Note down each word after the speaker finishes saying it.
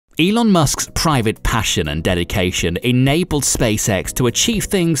Elon Musk's private passion and dedication enabled SpaceX to achieve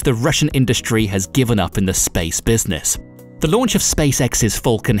things the Russian industry has given up in the space business. The launch of SpaceX's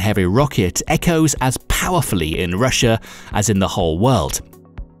Falcon Heavy rocket echoes as powerfully in Russia as in the whole world.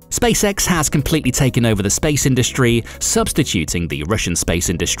 SpaceX has completely taken over the space industry, substituting the Russian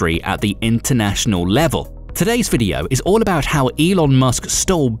space industry at the international level. Today's video is all about how Elon Musk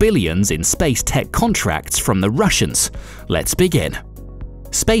stole billions in space tech contracts from the Russians. Let's begin.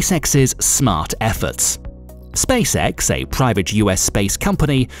 SpaceX's smart efforts. SpaceX, a private US space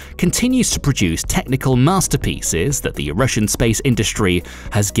company, continues to produce technical masterpieces that the Russian space industry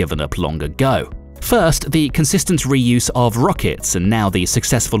has given up long ago. First, the consistent reuse of rockets and now the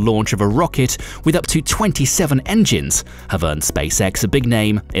successful launch of a rocket with up to 27 engines have earned SpaceX a big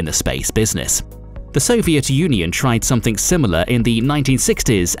name in the space business. The Soviet Union tried something similar in the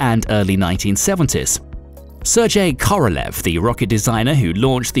 1960s and early 1970s. Sergei Korolev, the rocket designer who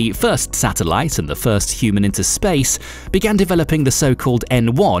launched the first satellite and the first human into space, began developing the so-called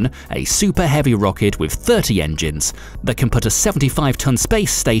N1, a super-heavy rocket with 30 engines that can put a 75-ton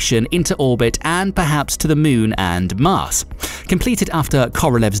space station into orbit and perhaps to the Moon and Mars. Completed after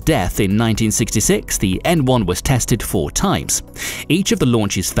Korolev's death in 1966, the N1 was tested 4 times. Each of the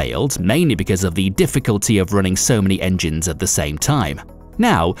launches failed, mainly because of the difficulty of running so many engines at the same time.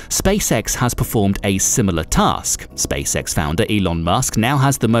 Now, SpaceX has performed a similar task. SpaceX founder Elon Musk now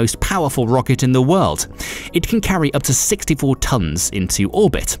has the most powerful rocket in the world. It can carry up to 64 tons into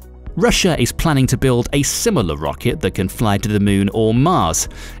orbit. Russia is planning to build a similar rocket that can fly to the Moon or Mars.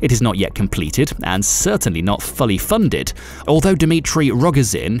 It is not yet completed and certainly not fully funded, although Dmitry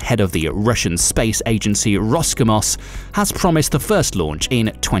Rogozin, head of the Russian space agency Roscosmos, has promised the first launch in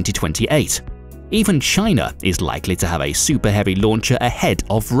 2028. Even China is likely to have a super heavy launcher ahead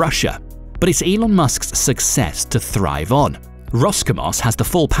of Russia. But it's Elon Musk's success to thrive on. Roscosmos has the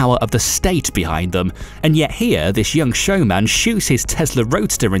full power of the state behind them, and yet here this young showman shoots his Tesla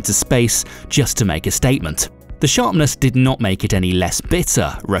Roadster into space just to make a statement. The sharpness did not make it any less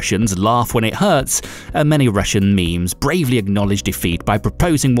bitter. Russians laugh when it hurts, and many Russian memes bravely acknowledge defeat by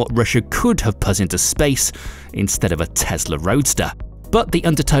proposing what Russia could have put into space instead of a Tesla Roadster. But the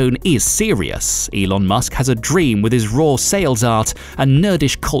undertone is serious. Elon Musk has a dream with his raw sales art and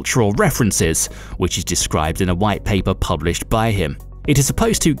nerdish cultural references, which is described in a white paper published by him. It is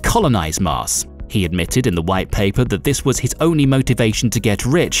supposed to colonize Mars. He admitted in the white paper that this was his only motivation to get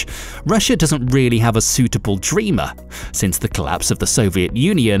rich. Russia doesn't really have a suitable dreamer. Since the collapse of the Soviet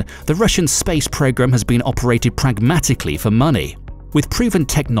Union, the Russian space program has been operated pragmatically for money. With proven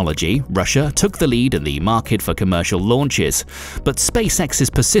technology, Russia took the lead in the market for commercial launches, but SpaceX's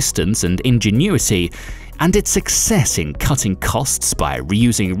persistence and ingenuity and its success in cutting costs by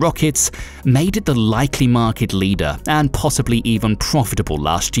reusing rockets made it the likely market leader and possibly even profitable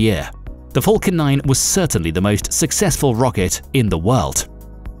last year. The Falcon 9 was certainly the most successful rocket in the world.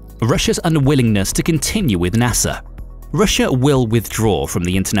 Russia's unwillingness to continue with NASA. Russia will withdraw from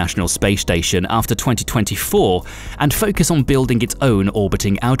the International Space Station after 2024 and focus on building its own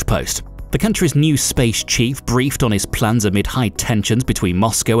orbiting outpost. The country's new space chief briefed on his plans amid high tensions between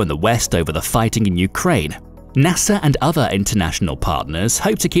Moscow and the West over the fighting in Ukraine. NASA and other international partners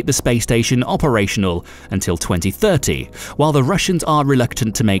hope to keep the space station operational until 2030, while the Russians are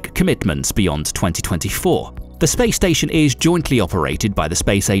reluctant to make commitments beyond 2024. The space station is jointly operated by the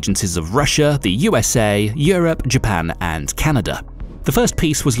space agencies of Russia, the USA, Europe, Japan, and Canada. The first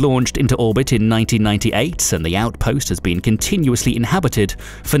piece was launched into orbit in 1998, and the outpost has been continuously inhabited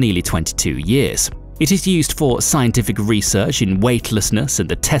for nearly 22 years. It is used for scientific research in weightlessness and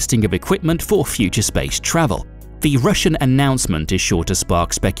the testing of equipment for future space travel. The Russian announcement is sure to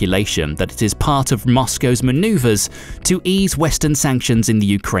spark speculation that it is part of Moscow's maneuvers to ease Western sanctions in the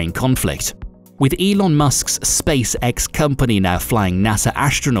Ukraine conflict. With Elon Musk's SpaceX company now flying NASA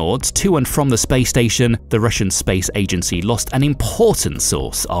astronauts to and from the space station, the Russian space agency lost an important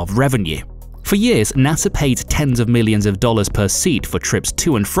source of revenue. For years, NASA paid tens of millions of dollars per seat for trips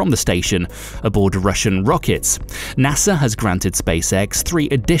to and from the station aboard Russian rockets. NASA has granted SpaceX 3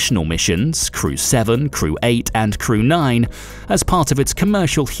 additional missions, Crew 7, Crew 8, and Crew 9, as part of its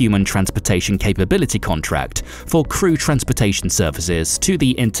commercial human transportation capability contract for crew transportation services to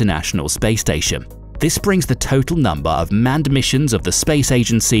the International Space Station. This brings the total number of manned missions of the space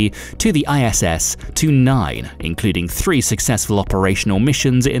agency to the ISS to 9, including 3 successful operational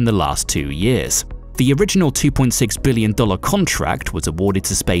missions in the last 2 years. The original $2.6 billion contract was awarded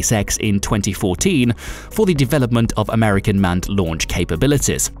to SpaceX in 2014 for the development of American manned launch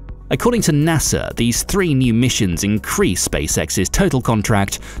capabilities. According to NASA, these 3 new missions increase SpaceX's total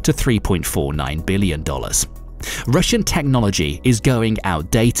contract to $3.49 billion. Russian technology is going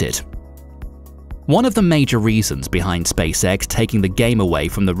outdated. One of the major reasons behind SpaceX taking the game away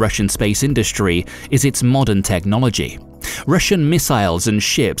from the Russian space industry is its modern technology. Russian missiles and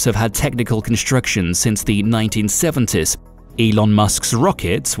ships have had technical construction since the 1970s. Elon Musk's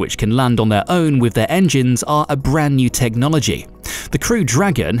rockets, which can land on their own with their engines, are a brand new technology. The Crew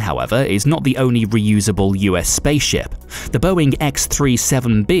Dragon, however, is not the only reusable US spaceship. The Boeing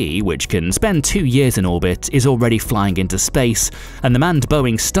X-37B, which can spend 2 years in orbit, is already flying into space, and the manned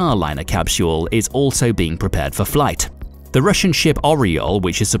Boeing Starliner capsule is also being prepared for flight. The Russian ship Oriol,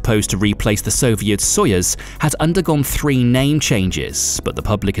 which is supposed to replace the Soviet Soyuz, has undergone 3 name changes, but the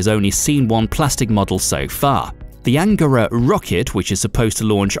public has only seen one plastic model so far. The Angara rocket, which is supposed to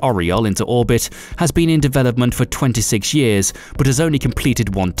launch Oriol into orbit, has been in development for 26 years, but has only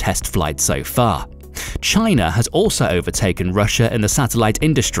completed 1 test flight so far. China has also overtaken Russia in the satellite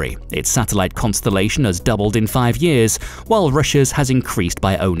industry. Its satellite constellation has doubled in 5 years, while Russia's has increased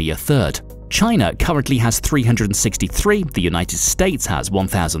by only a third. China currently has 363, the United States has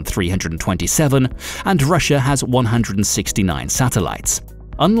 1,327, and Russia has 169 satellites.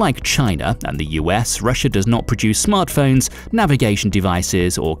 Unlike China and the US, Russia does not produce smartphones, navigation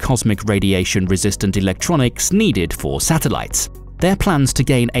devices, or cosmic radiation-resistant electronics needed for satellites. Their plans to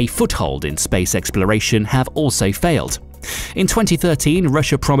gain a foothold in space exploration have also failed. In 2013,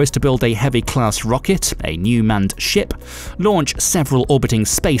 Russia promised to build a heavy-class rocket, a new manned ship, launch several orbiting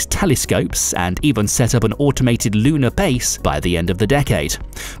space telescopes, and even set up an automated lunar base by the end of the decade.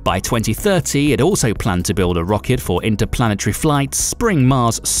 By 2030, it also planned to build a rocket for interplanetary flights, bring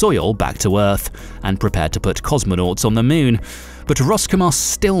Mars soil back to Earth, and prepare to put cosmonauts on the Moon. But Roscosmos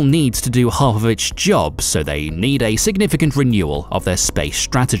still needs to do half of its job, so they need a significant renewal of their space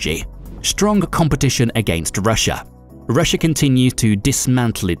strategy. Strong competition against Russia. Russia continues to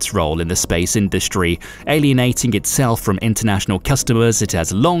dismantle its role in the space industry, alienating itself from international customers it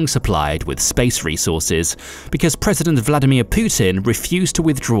has long supplied with space resources, because President Vladimir Putin refused to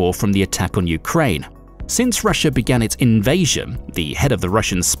withdraw from the attack on Ukraine. Since Russia began its invasion, the head of the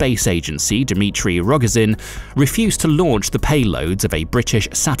Russian space agency, Dmitry Rogozin, refused to launch the payloads of a British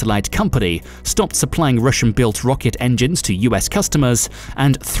satellite company, stopped supplying Russian-built rocket engines to US customers,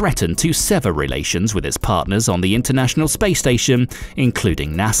 and threatened to sever relations with its partners on the International Space Station,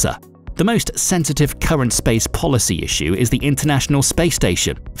 including NASA. The most sensitive current space policy issue is the International Space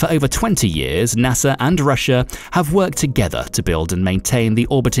Station. For over 20 years, NASA and Russia have worked together to build and maintain the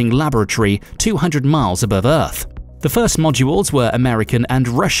orbiting laboratory 200 miles above Earth. The first modules were American and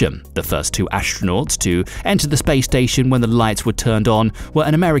Russian. The first 2 astronauts to enter the space station when the lights were turned on were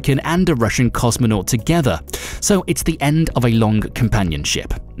an American and a Russian cosmonaut together. So it's the end of a long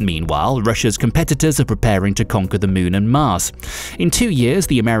companionship. Meanwhile, Russia's competitors are preparing to conquer the Moon and Mars. In 2 years,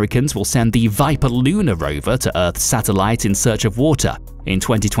 the Americans will send the Viper lunar rover to Earth's satellite in search of water. In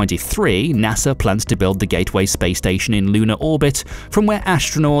 2023, NASA plans to build the Gateway space station in lunar orbit, from where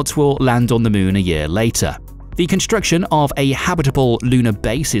astronauts will land on the Moon a year later. The construction of a habitable lunar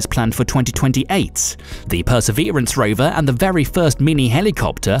base is planned for 2028. The Perseverance rover and the very first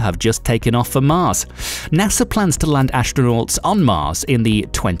mini-helicopter have just taken off for Mars. NASA plans to land astronauts on Mars in the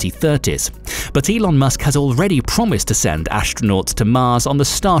 2030s. But Elon Musk has already promised to send astronauts to Mars on the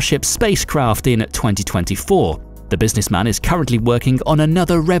Starship spacecraft in 2024. The businessman is currently working on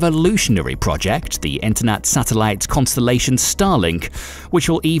another revolutionary project, the internet satellite constellation Starlink, which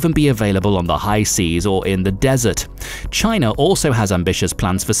will even be available on the high seas or in the desert. China also has ambitious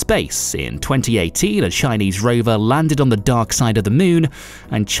plans for space. In 2018, a Chinese rover landed on the dark side of the Moon,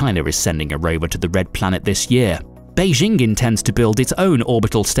 and China is sending a rover to the Red Planet this year. Beijing intends to build its own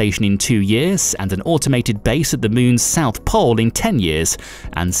orbital station in 2 years and an automated base at the Moon's South Pole in 10 years,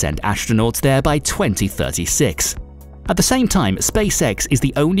 and send astronauts there by 2036. At the same time, SpaceX is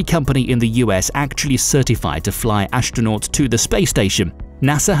the only company in the US actually certified to fly astronauts to the space station.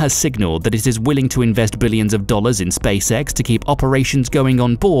 NASA has signaled that it is willing to invest billions of dollars in SpaceX to keep operations going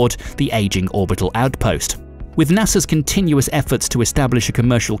on board the aging orbital outpost. With NASA's continuous efforts to establish a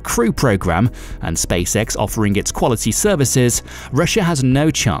commercial crew program and SpaceX offering its quality services, Russia has no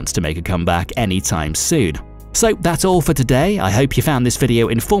chance to make a comeback anytime soon. So that's all for today. I hope you found this video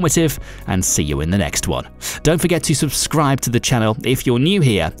informative, and see you in the next one. Don't forget to subscribe to the channel if you're new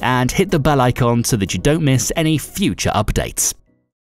here, and hit the bell icon so that you don't miss any future updates.